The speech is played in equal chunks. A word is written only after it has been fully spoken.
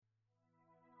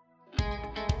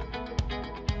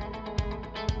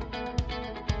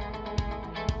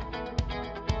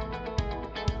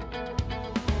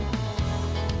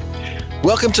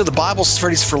Welcome to the Bible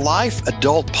Studies for Life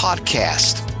Adult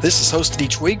Podcast. This is hosted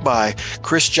each week by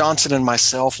Chris Johnson and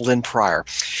myself, Lynn Pryor.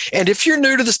 And if you're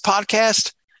new to this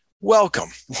podcast, welcome.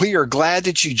 We are glad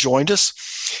that you joined us.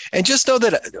 And just know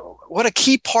that what a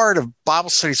key part of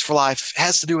Bible Studies for Life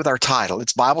has to do with our title.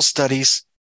 It's Bible Studies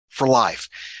for Life.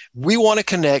 We want to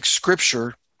connect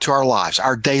Scripture to our lives,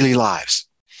 our daily lives.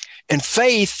 And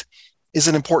faith is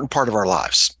an important part of our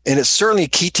lives. And it's certainly a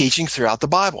key teaching throughout the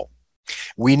Bible.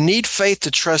 We need faith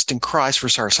to trust in Christ for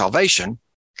our salvation,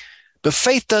 but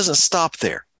faith doesn't stop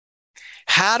there.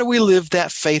 How do we live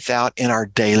that faith out in our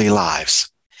daily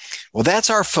lives? Well, that's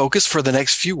our focus for the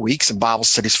next few weeks in Bible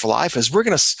Studies for Life, as we're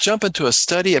going to jump into a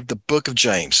study of the book of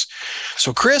James.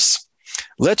 So, Chris,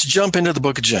 let's jump into the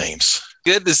book of James.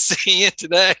 Good to see you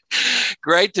today.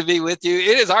 Great to be with you.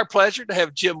 It is our pleasure to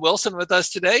have Jim Wilson with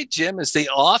us today. Jim is the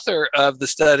author of the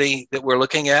study that we're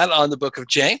looking at on the book of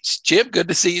James. Jim, good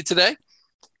to see you today.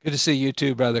 Good to see you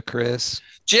too, Brother Chris.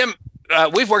 Jim,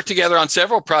 we've worked together on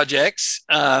several projects.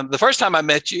 The first time I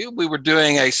met you, we were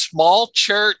doing a small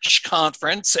church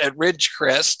conference at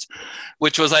Ridgecrest,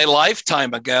 which was a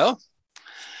lifetime ago.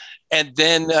 And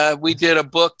then we did a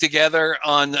book together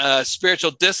on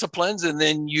spiritual disciplines, and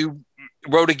then you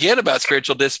wrote again about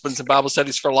spiritual disciplines and Bible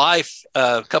Studies for Life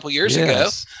a couple years ago.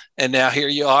 And now here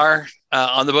you are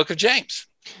on the book of James.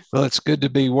 Well, it's good to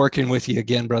be working with you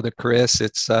again, Brother Chris.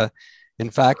 It's,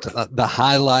 in fact, the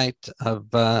highlight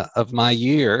of my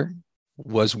year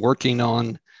was working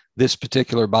on this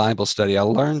particular Bible study. I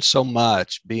learned so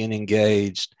much being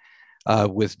engaged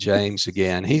with James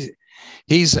again.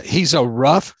 He's a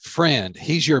rough friend.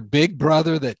 He's your big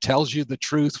brother that tells you the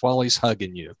truth while he's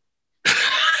hugging you.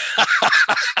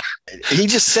 He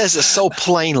just says it so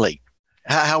plainly,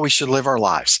 how we should live our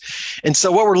lives. And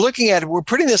so what we're looking at, we're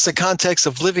putting this in context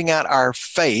of living out our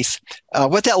faith,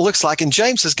 what that looks like. And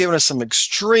James has given us some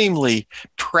extremely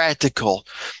practical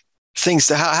things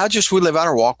to how just we live out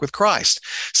our walk with Christ.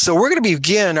 So we're going to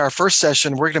begin our first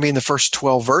session. We're going to be in the first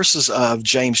 12 verses of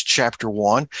James chapter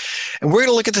 1. And we're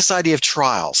going to look at this idea of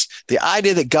trials, the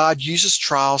idea that God uses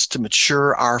trials to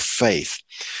mature our faith.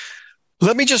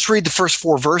 Let me just read the first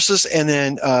 4 verses, and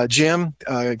then Jim,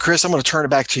 Chris, I'm going to turn it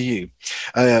back to you.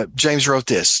 James wrote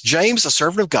this: James, a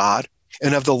servant of God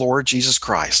and of the Lord Jesus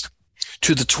Christ,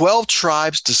 to the 12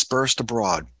 tribes dispersed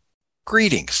abroad,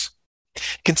 greetings.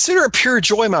 Consider it pure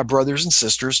joy, my brothers and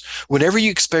sisters, whenever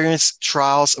you experience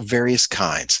trials of various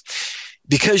kinds,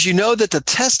 because you know that the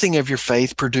testing of your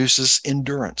faith produces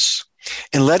endurance.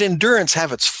 And let endurance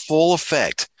have its full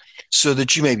effect, so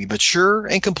that you may be mature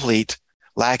and complete,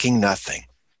 lacking nothing.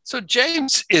 So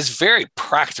James is very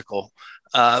practical.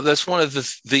 That's one of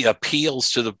the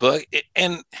appeals to the book.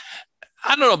 And I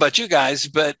don't know about you guys,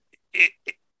 but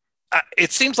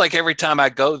it seems like every time I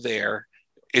go there,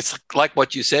 it's like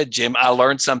what you said, Jim. I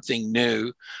learned something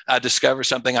new. I discover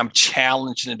something. I'm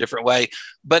challenged in a different way.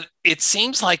 But it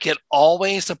seems like it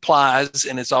always applies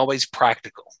and it's always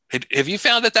practical. Have you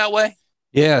found it that way?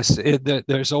 Yes,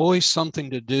 there's always something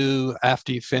to do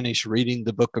after you finish reading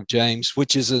the book of James,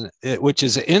 which is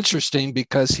interesting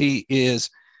because he is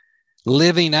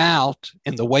living out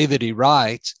in the way that he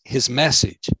writes his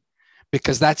message,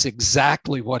 because that's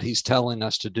exactly what he's telling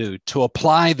us to do, to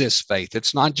apply this faith.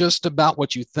 It's not just about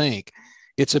what you think,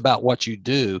 it's about what you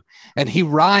do. And he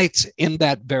writes in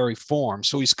that very form.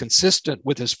 So he's consistent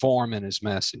with his form and his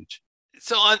message.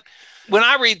 So when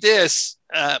I read this,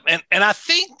 and I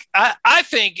think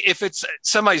if it's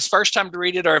somebody's first time to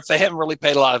read it, or if they haven't really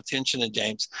paid a lot of attention to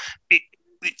James,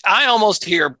 I almost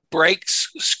hear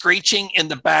brakes screeching in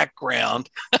the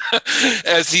background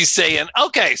as he's saying,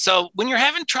 okay, so when you're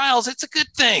having trials, it's a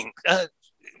good thing.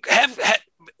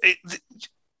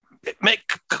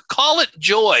 Call it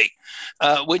joy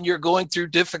when you're going through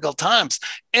difficult times.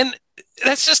 And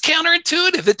that's just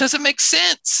counterintuitive. It doesn't make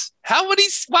sense. Why would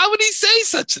he say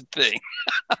such a thing?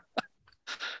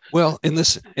 Well, in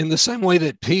the same way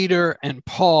that Peter and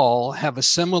Paul have a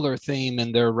similar theme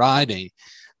in their writing,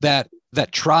 that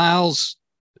trials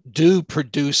do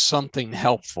produce something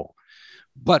helpful.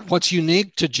 But what's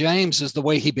unique to James is the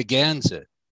way he begins it.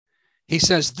 He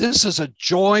says, this is a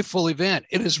joyful event.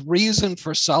 It is reason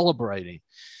for celebrating.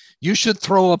 You should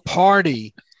throw a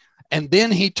party. And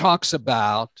then he talks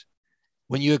about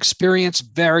when you experience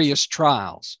various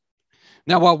trials.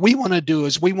 Now, what we want to do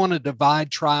is we want to divide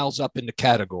trials up into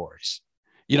categories.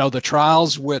 You know, the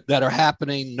trials that are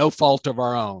happening, no fault of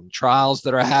our own, trials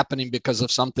that are happening because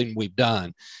of something we've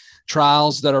done,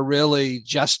 trials that are really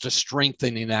just a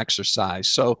strengthening exercise.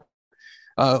 So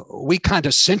we kind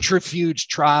of centrifuge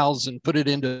trials and put it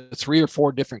into 3 or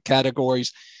 4 different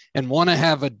categories and want to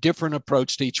have a different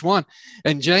approach to each one.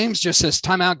 And James just says,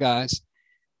 time out, guys.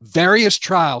 various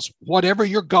trials, whatever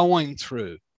you're going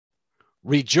through,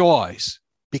 rejoice,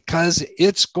 because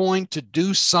it's going to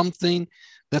do something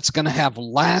that's going to have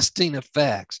lasting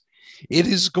effects. It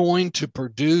is going to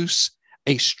produce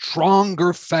a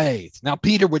stronger faith. Now,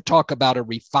 Peter would talk about a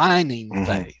refining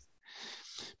faith,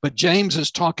 but James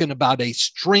is talking about a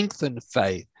strengthened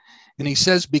faith. And he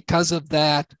says, because of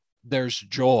that, there's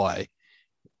joy,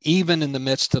 even in the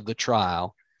midst of the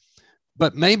trial.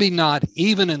 But maybe not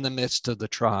even in the midst of the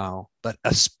trial, but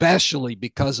especially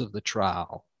because of the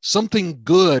trial. Something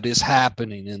good is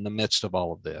happening in the midst of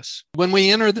all of this. When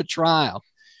we enter the trial,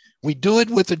 we do it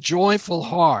with a joyful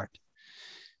heart,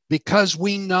 because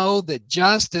we know that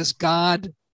just as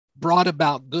God brought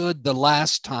about good the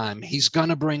last time, he's going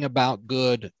to bring about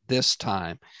good this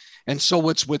time. And so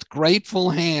it's with grateful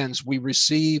hands we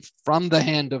receive from the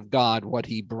hand of God what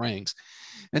he brings.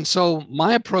 And so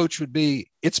my approach would be,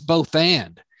 it's both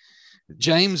and.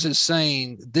 James is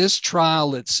saying this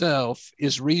trial itself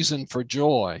is reason for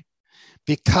joy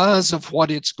because of what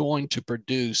it's going to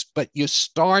produce. But you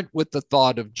start with the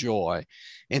thought of joy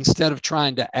instead of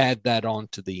trying to add that on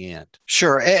to the end.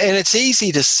 Sure. And it's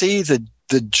easy to see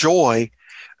the joy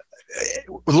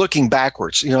looking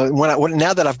backwards. You know,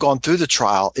 now that I've gone through the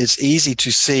trial, it's easy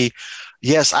to see,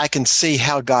 yes, I can see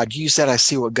how God used that. I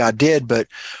see what God did, but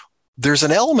there's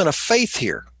an element of faith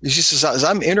here. It's just as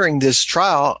I'm entering this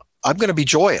trial, I'm going to be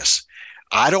joyous.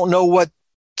 I don't know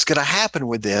what's going to happen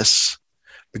with this,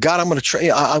 but God,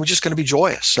 I'm just going to be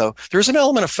joyous. So there's an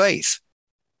element of faith.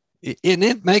 And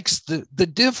it makes the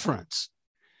difference.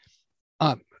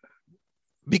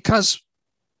 Because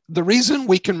the reason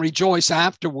we can rejoice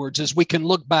afterwards is we can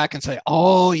look back and say,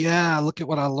 oh yeah, look at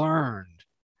what I learned.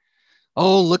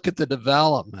 Oh, look at the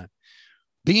development.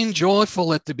 Being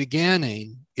joyful at the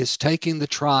beginning is taking the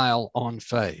trial on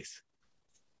faith.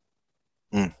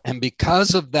 And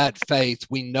because of that faith,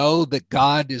 we know that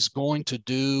God is going to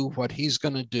do what he's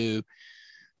going to do.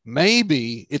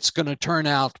 Maybe it's going to turn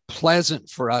out pleasant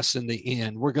for us in the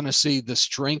end. We're going to see the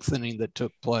strengthening that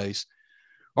took place.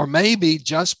 Or maybe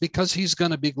just because he's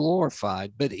going to be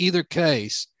glorified. But either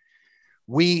case,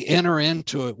 we enter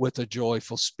into it with a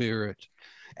joyful spirit.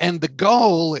 And the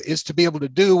goal is to be able to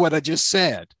do what I just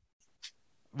said,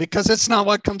 because it's not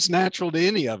what comes natural to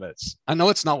any of us. I know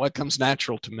it's not what comes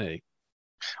natural to me.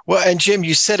 Well, and Jim,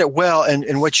 you said it well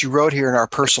in what you wrote here in our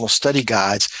personal study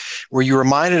guides, where you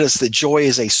reminded us that joy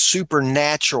is a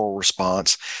supernatural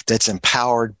response that's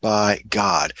empowered by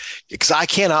God, because I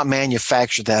cannot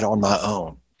manufacture that on my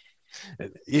own.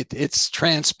 It's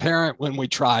transparent when we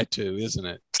try to, isn't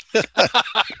it?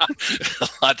 A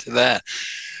lot to that.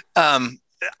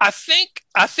 I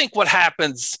think what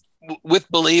happens with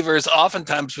believers,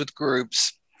 oftentimes with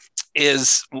groups,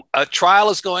 is a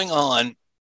trial is going on,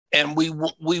 and we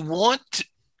want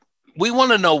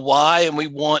to know why, and we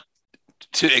want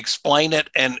to explain it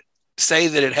and say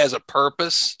that it has a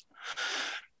purpose.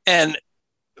 And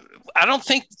I don't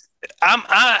think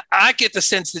I get the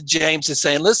sense that James is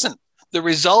saying, listen, the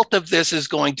result of this is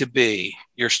going to be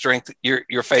your strength,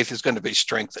 your faith is going to be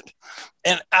strengthened.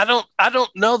 And I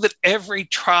don't know that every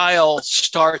trial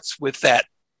starts with that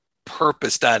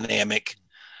purpose dynamic.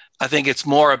 I think it's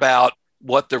more about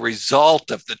what the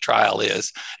result of the trial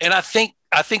is. And I think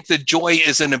the joy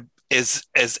is an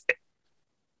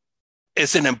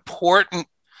important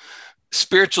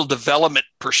spiritual development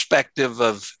perspective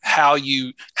of how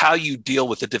you deal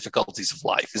with the difficulties of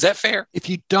life. Is that fair? If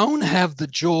you don't have the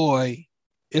joy,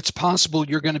 it's possible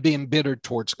you're going to be embittered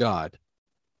towards God.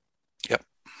 Yep.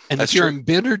 And if you're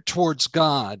embittered towards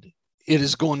God, it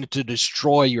is going to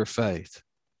destroy your faith,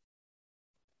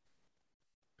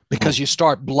 because you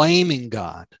start blaming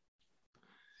God.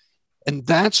 And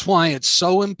that's why it's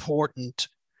so important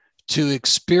to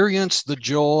experience the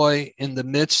joy in the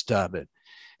midst of it.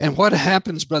 And what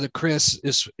happens, Brother Chris,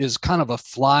 is kind of a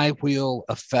flywheel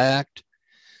effect.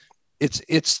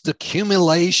 It's the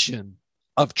accumulation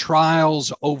of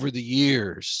trials over the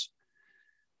years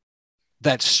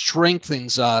that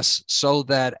strengthens us, so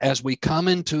that as we come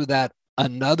into that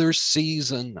another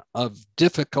season of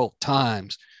difficult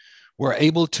times, we're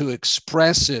able to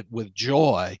express it with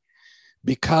joy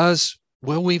because,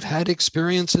 well, we've had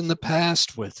experience in the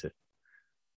past with it.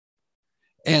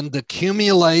 And the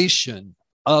accumulation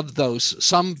of those,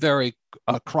 some very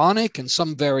chronic and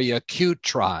some very acute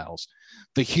trials,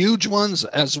 the huge ones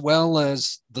as well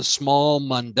as the small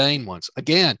mundane ones.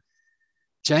 Again,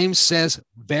 James says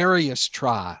various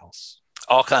trials.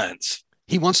 All kinds.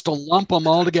 He wants to lump them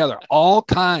all together, all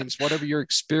kinds, whatever you're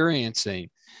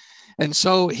experiencing. And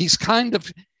so he's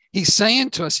saying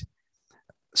to us,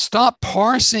 stop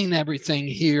parsing everything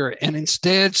here and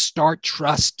instead start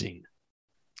trusting.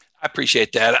 I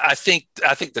appreciate that. I think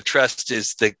the trust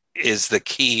is the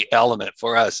key element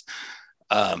for us.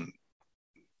 A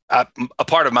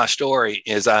part of my story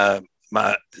is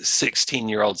my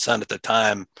 16-year-old son at the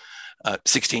time,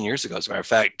 16 years ago, as a matter of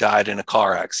fact, died in a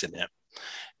car accident.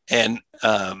 And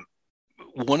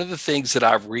one of the things that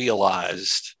I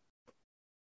realized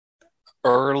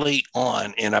early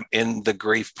on in the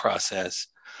grief process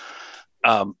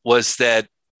was that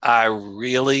I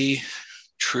really,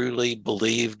 truly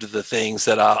believed the things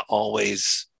that I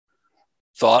always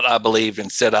thought I believed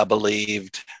and said I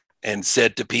believed, and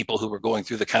said to people who were going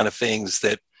through the kind of things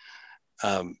that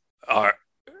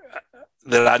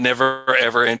that I never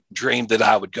ever dreamed that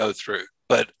I would go through.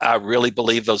 But I really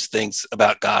believe those things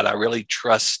about God. I really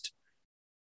trust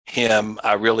him.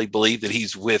 I really believe that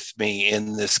he's with me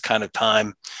in this kind of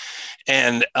time.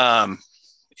 And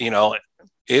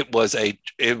it was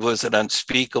an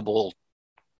unspeakable,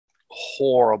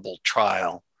 horrible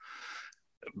trial.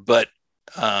 But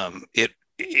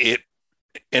it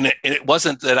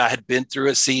wasn't that I had been through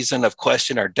a season of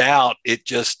question or doubt. It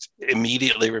just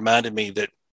immediately reminded me that,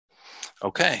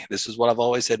 okay, this is what I've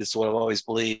always said. This is what I've always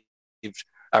believed.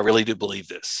 I really do believe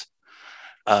this.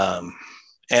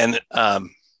 And I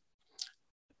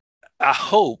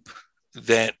hope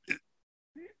that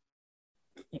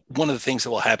one of the things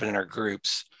that will happen in our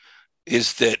groups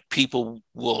is that people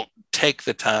will take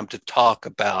the time to talk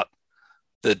about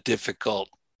the difficult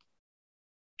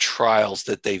trials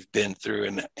that they've been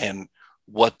through and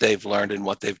what they've learned and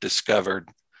what they've discovered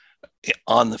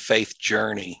on the faith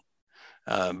journey,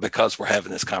 because we're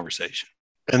having this conversation.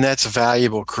 And that's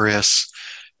valuable, Chris,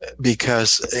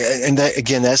 because, and that,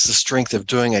 again, that's the strength of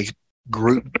doing a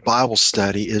group Bible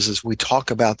study is we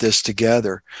talk about this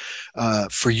together,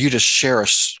 for you to share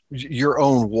your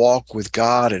own walk with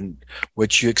God and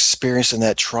what you experienced in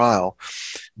that trial.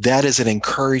 That is an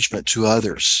encouragement to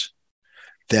others,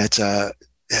 that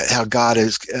how God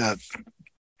is, to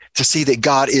see that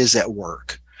God is at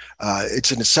work.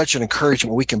 It's such an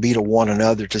encouragement we can be to one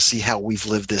another to see how we've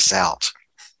lived this out.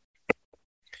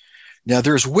 Now,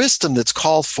 there's wisdom that's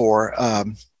called for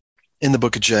in the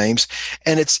book of James,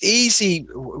 and it's easy.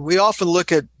 We often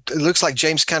it looks like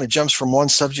James kind of jumps from one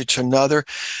subject to another.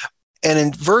 And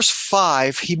in verse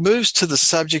 5, he moves to the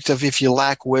subject of if you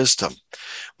lack wisdom.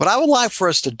 What I would like for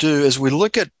us to do as we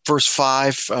look at verse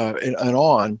 5 and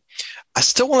on, I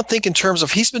still want to think in terms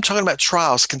of, he's been talking about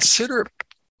trials. Consider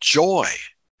joy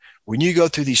when you go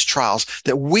through these trials,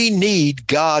 that we need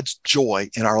God's joy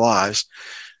in our lives,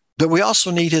 but we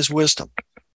also need his wisdom.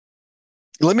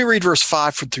 Let me read verse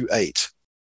 5 through 8.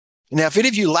 Now, if any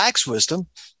of you lacks wisdom,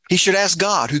 he should ask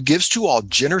God, who gives to all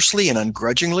generously and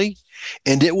ungrudgingly,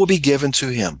 and it will be given to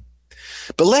him.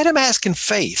 But let him ask in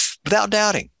faith, without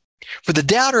doubting. For the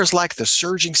doubter is like the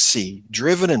surging sea,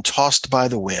 driven and tossed by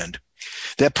the wind.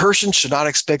 That person should not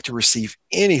expect to receive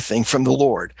anything from the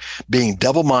Lord, being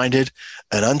double-minded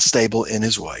and unstable in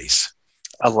his ways.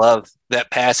 I love that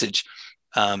passage.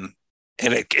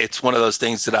 And it's one of those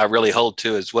things that I really hold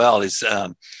to as well is,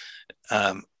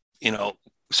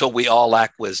 so we all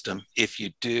lack wisdom. If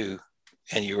you do,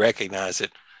 and you recognize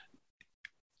it,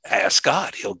 ask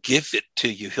God. He'll give it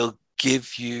to you. He'll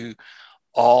give you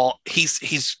all.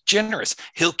 He's generous.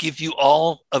 He'll give you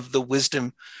all of the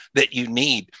wisdom that you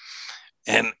need.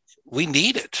 And we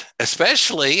need it,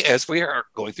 especially as we are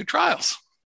going through trials.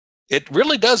 It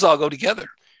really does all go together.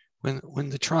 When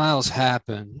the trials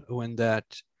happen, when that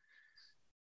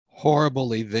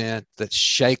horrible event that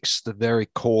shakes the very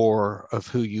core of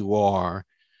who you are,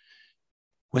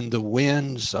 when the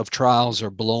winds of trials are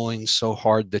blowing so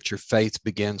hard that your faith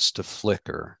begins to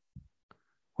flicker,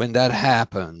 when that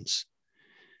happens,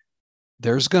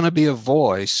 there's going to be a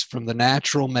voice from the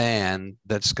natural man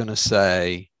that's going to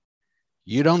say,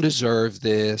 you don't deserve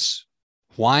this.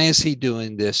 Why is he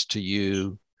doing this to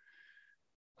you?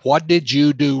 What did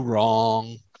you do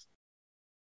wrong?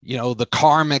 You know, the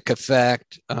karmic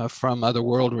effect from other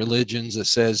world religions that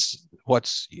says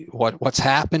what's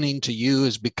happening to you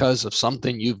is because of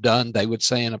something you've done, they would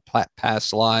say, in a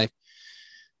past life.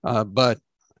 But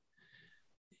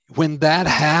when that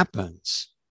happens,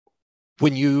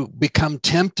 when you become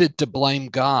tempted to blame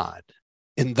God,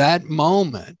 in that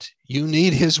moment, you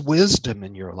need his wisdom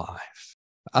in your life,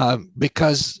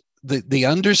 because the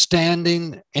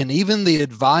understanding and even the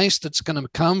advice that's going to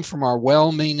come from our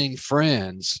well-meaning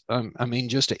friends,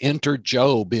 just to enter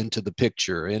Job into the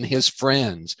picture and his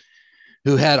friends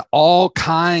who had all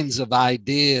kinds of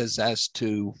ideas as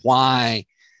to why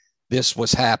this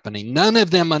was happening. None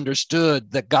of them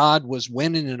understood that God was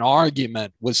winning an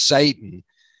argument with Satan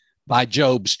by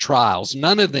Job's trials.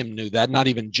 None of them knew that. Not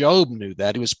even Job knew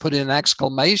that. He was put in an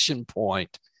exclamation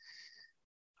point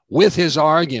with his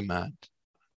argument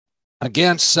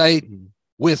against Satan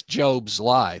with Job's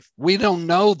life. We don't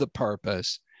know the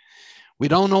purpose. We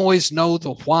don't always know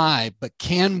the why, but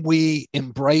can we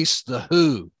embrace the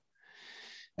who?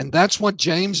 And that's what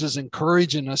James is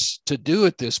encouraging us to do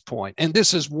at this point. And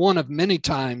this is one of many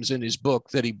times in his book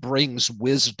that he brings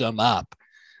wisdom up,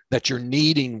 that you're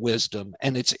needing wisdom.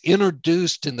 And it's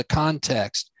introduced in the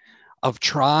context of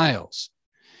trials.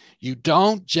 You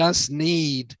don't just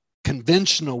need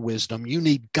conventional wisdom. You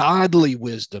need godly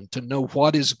wisdom to know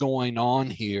what is going on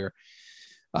here.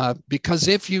 Because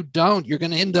if you don't, you're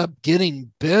going to end up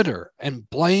getting bitter and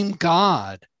blame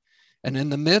God. And in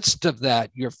the midst of that,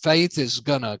 your faith is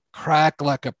going to crack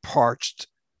like a parched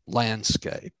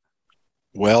landscape.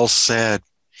 Well said.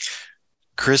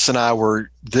 Chris and I were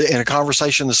in a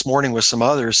conversation this morning with some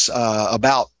others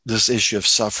about this issue of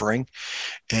suffering.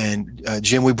 And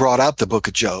Jim, we brought up the book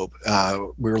of Job.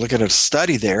 We were looking at a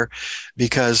study there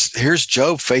because here's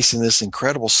Job facing this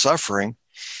incredible suffering.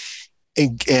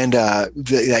 And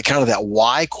that kind of that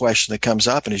why question that comes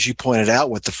up, and as you pointed out,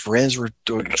 what the friends were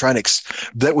trying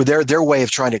to their way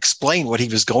of trying to explain what he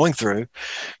was going through,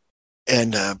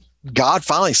 and God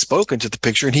finally spoke into the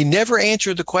picture, and he never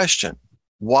answered the question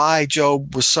why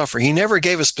Job was suffering. He never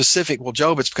gave a specific, well,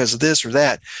 Job, it's because of this or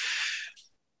that.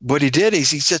 What he did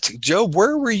is he said to Job,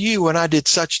 where were you when I did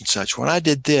such and such, when I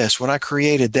did this, when I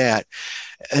created that?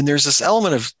 And there's this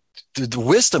element of the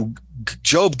wisdom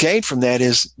Job gained from that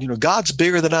is, God's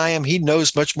bigger than I am. He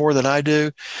knows much more than I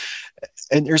do.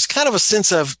 And there's kind of a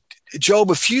sense of, Job,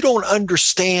 if you don't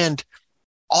understand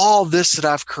all this that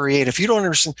I've created, if you don't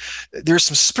understand, there's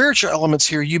some spiritual elements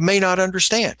here you may not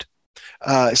understand.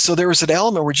 So there was an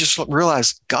element where we just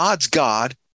realized God's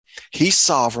God, he's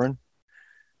sovereign,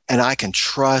 and I can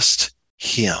trust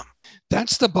him.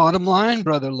 That's the bottom line,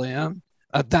 Brother Lim.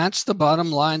 That's the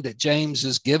bottom line that James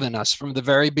has given us from the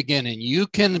very beginning. You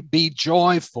can be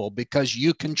joyful because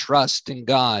you can trust in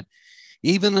God,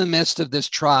 even in the midst of this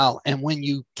trial. And when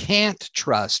you can't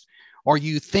trust or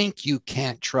you think you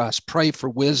can't trust, pray for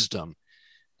wisdom,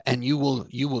 and you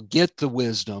will get the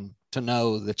wisdom to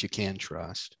know that you can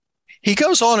trust. He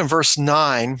goes on in verse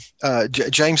 9,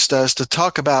 James does, to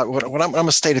talk about what I'm going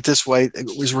to state it this way,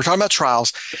 is we're talking about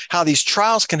trials, how these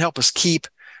trials can help us keep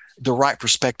the right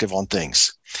perspective on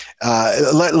things.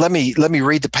 Let me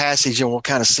read the passage and we'll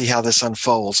kind of see how this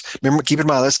unfolds. Remember, keep in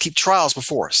mind, let's keep trials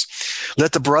before us.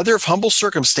 Let the brother of humble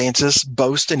circumstances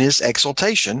boast in his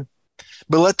exaltation,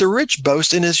 but let the rich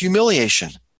boast in his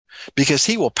humiliation, because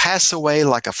he will pass away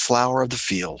like a flower of the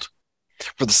field.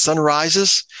 For the sun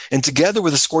rises, and together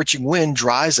with a scorching wind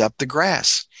dries up the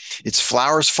grass. Its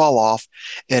flowers fall off,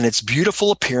 and its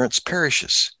beautiful appearance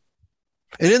perishes.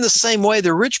 And in the same way,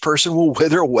 the rich person will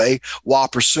wither away while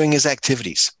pursuing his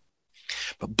activities.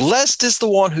 But blessed is the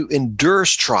one who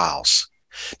endures trials,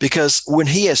 because when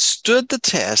he has stood the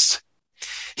test,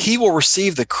 he will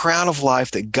receive the crown of life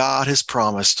that God has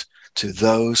promised to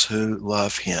those who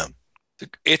love him.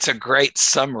 It's a great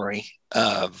summary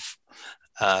of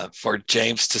for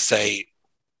James to say,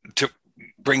 to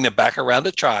bring them back around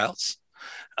to trials,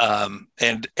 and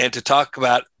to talk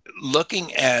about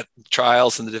looking at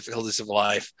trials and the difficulties of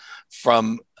life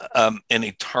from an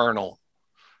eternal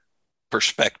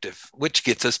perspective, which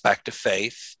gets us back to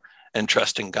faith and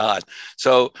trusting God.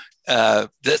 So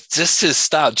this his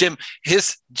style.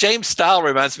 James' style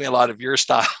reminds me a lot of your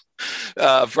style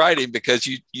of writing, because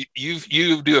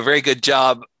you do a very good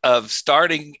job of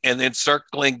starting and then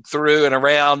circling through and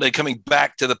around and coming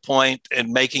back to the point and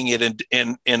making it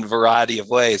in a variety of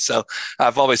ways. So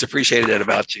I've always appreciated that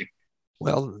about you.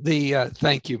 Well,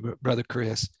 thank you, Brother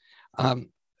Chris.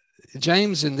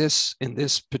 James, in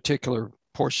this particular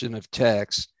portion of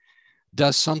text,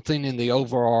 does something in the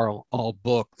overall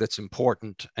book that's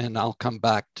important, and I'll come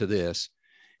back to this.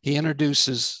 He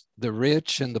introduces the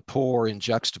rich and the poor in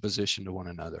juxtaposition to one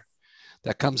another.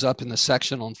 That comes up in the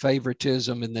section on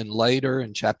favoritism, and then later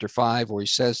in chapter 5, where he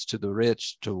says to the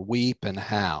rich to weep and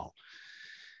howl.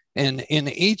 And in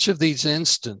each of these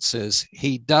instances,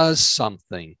 he does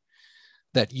something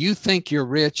that you think you're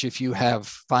rich if you have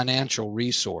financial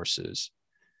resources,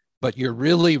 but you're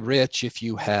really rich if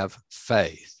you have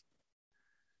faith.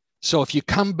 So if you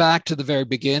come back to the very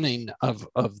beginning of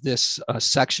this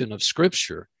section of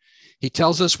scripture, he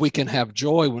tells us we can have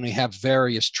joy when we have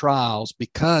various trials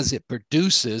because it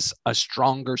produces a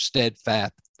stronger,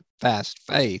 steadfast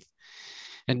faith.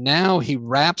 And now he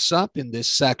wraps up in this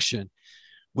section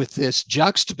with this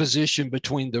juxtaposition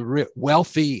between the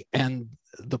wealthy and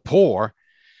the poor.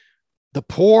 The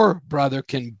poor brother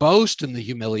can boast in the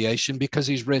humiliation because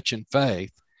he's rich in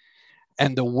faith.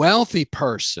 And the wealthy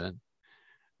person,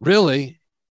 really,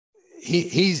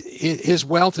 his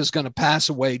wealth is going to pass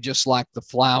away just like the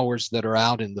flowers that are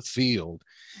out in the field.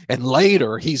 And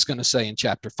later he's going to say in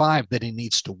chapter 5 that he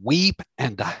needs to weep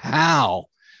and to howl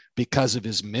because of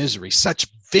his misery. Such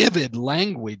vivid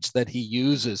language that he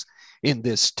uses in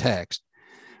this text.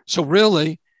 So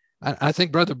really, I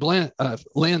think Brother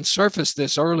Lynn surfaced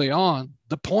this early on.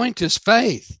 The point is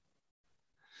faith.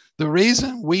 The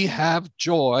reason we have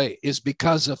joy is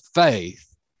because of faith.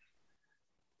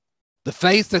 The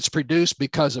faith that's produced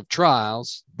because of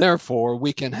trials, therefore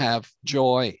we can have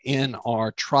joy in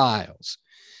our trials.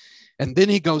 And then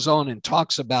he goes on and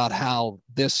talks about how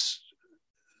this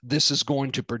is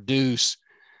going to produce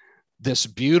this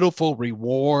beautiful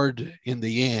reward in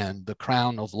the end, the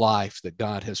crown of life that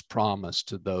God has promised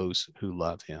to those who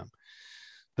love him.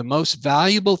 The most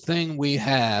valuable thing we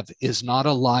have is not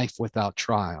a life without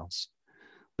trials.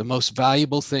 The most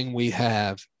valuable thing we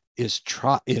have is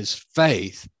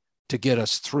faith to get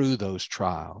us through those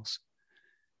trials,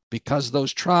 because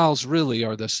those trials really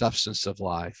are the substance of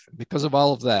life. Because of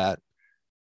all of that,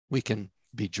 we can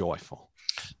be joyful.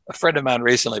 A friend of mine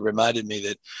recently reminded me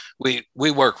that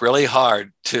we work really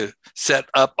hard to set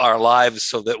up our lives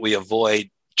so that we avoid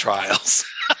trials.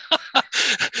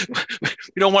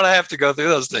 We don't want to have to go through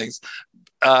those things.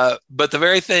 But the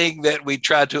very thing that we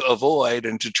try to avoid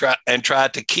and try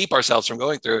to keep ourselves from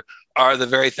going through are the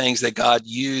very things that God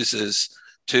uses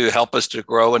to help us to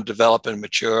grow and develop and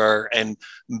mature and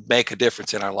make a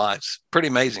difference in our lives. Pretty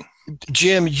amazing.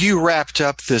 Jim, you wrapped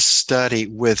up this study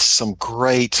with some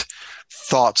great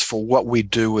thoughts for what we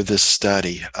do with this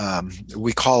study.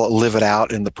 We call it Live It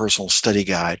Out in the Personal Study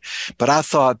Guide. But I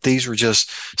thought these were just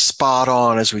spot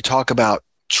on as we talk about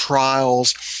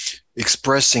trials,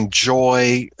 expressing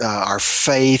joy, our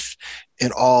faith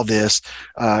in all this.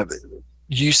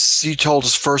 You told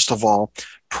us, first of all,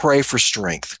 pray for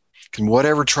strength. In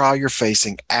whatever trial you're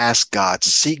facing, ask God,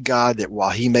 seek God that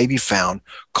while he may be found,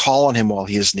 call on him while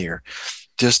he is near.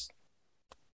 Just,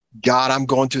 God, I'm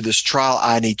going through this trial.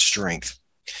 I need strength.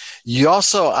 You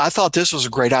also, I thought this was a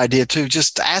great idea too.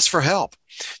 Just ask for help.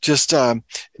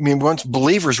 Once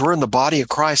believers, we're in the body of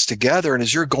Christ together. And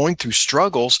as you're going through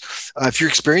struggles, if you're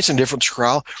experiencing a different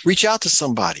trial, reach out to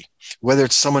somebody, whether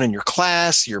it's someone in your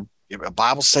class, a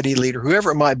Bible study leader,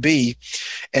 whoever it might be,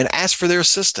 and ask for their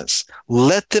assistance.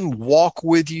 Let them walk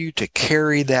with you to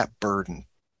carry that burden.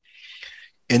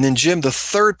 And then, Jim, the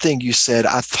third thing you said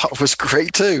I thought was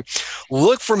great too.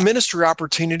 Look for ministry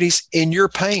opportunities in your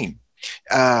pain.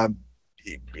 And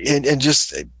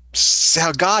just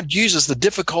how God uses the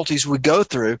difficulties we go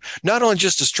through, not only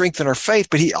just to strengthen our faith,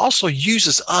 but he also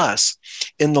uses us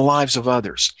in the lives of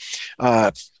others.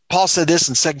 Paul said this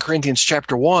in 2 Corinthians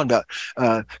chapter 1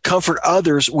 about comfort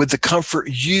others with the comfort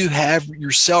you have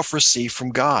yourself received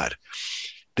from God.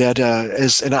 And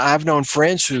I've known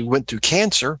friends who went through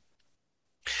cancer,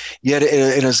 yet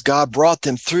and as God brought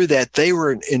them through that, they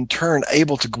were in turn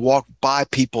able to walk by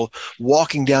people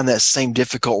walking down that same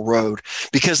difficult road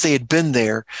because they had been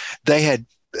there.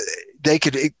 They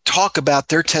could talk about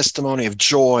their testimony of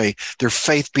joy, their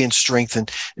faith being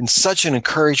strengthened, and such an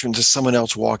encouragement to someone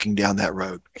else walking down that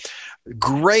road.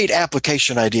 Great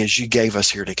application ideas you gave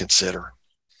us here to consider.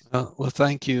 Well,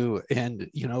 thank you. And,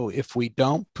 if we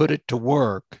don't put it to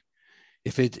work,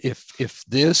 if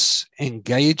this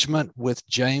engagement with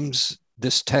James,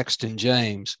 this text in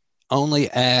James, only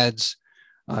adds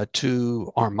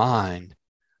to our mind,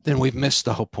 then we've missed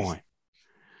the whole point.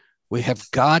 We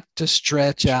have got to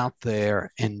stretch out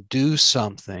there and do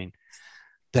something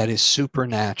that is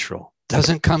supernatural,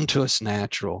 doesn't come to us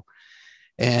natural.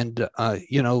 And,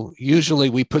 usually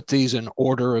we put these in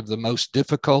order of the most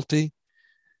difficulty.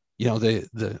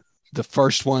 The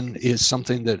first one is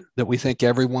something that we think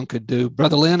everyone could do.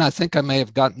 Brother Lynn, I think I may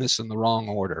have gotten this in the wrong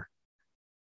order.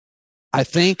 I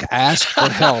think ask for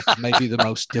help may be the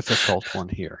most difficult one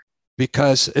here.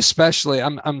 Because especially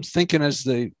I'm thinking as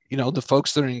the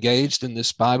folks that are engaged in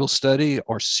this Bible study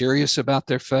are serious about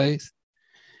their faith.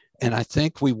 And I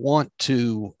think we want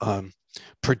to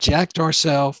project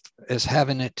ourselves as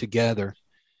having it together.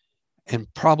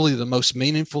 And probably the most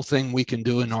meaningful thing we can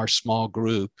do in our small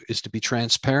group is to be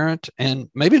transparent, and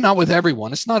maybe not with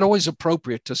everyone. It's not always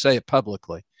appropriate to say it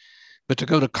publicly, but to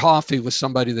go to coffee with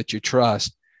somebody that you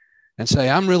trust and say,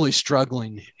 I'm really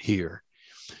struggling here.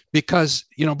 Because,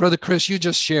 Brother Chris, you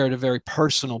just shared a very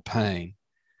personal pain.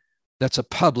 That's a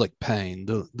public pain,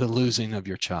 the losing of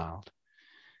your child.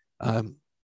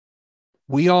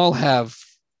 We all have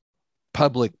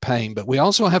public pain, but we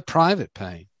also have private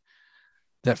pain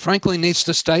that frankly needs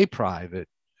to stay private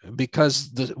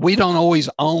because we don't always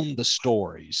own the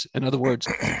stories. In other words,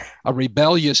 a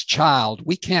rebellious child,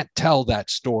 we can't tell that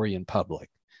story in public.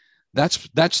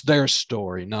 That's their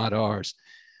story, not ours.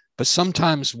 But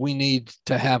sometimes we need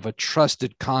to have a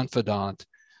trusted confidant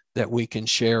that we can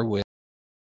share with.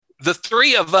 The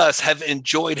three of us have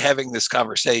enjoyed having this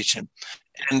conversation.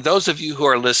 And those of you who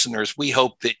are listeners, we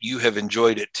hope that you have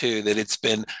enjoyed it too, that it's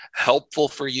been helpful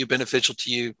for you, beneficial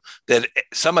to you, that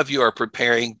some of you are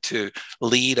preparing to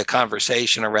lead a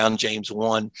conversation around James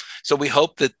 1. So we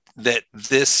hope that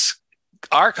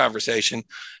our conversation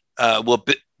will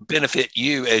benefit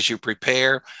you as you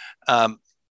prepare.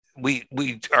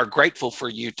 We are grateful for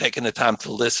you taking the time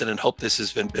to listen and hope this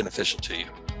has been beneficial to you.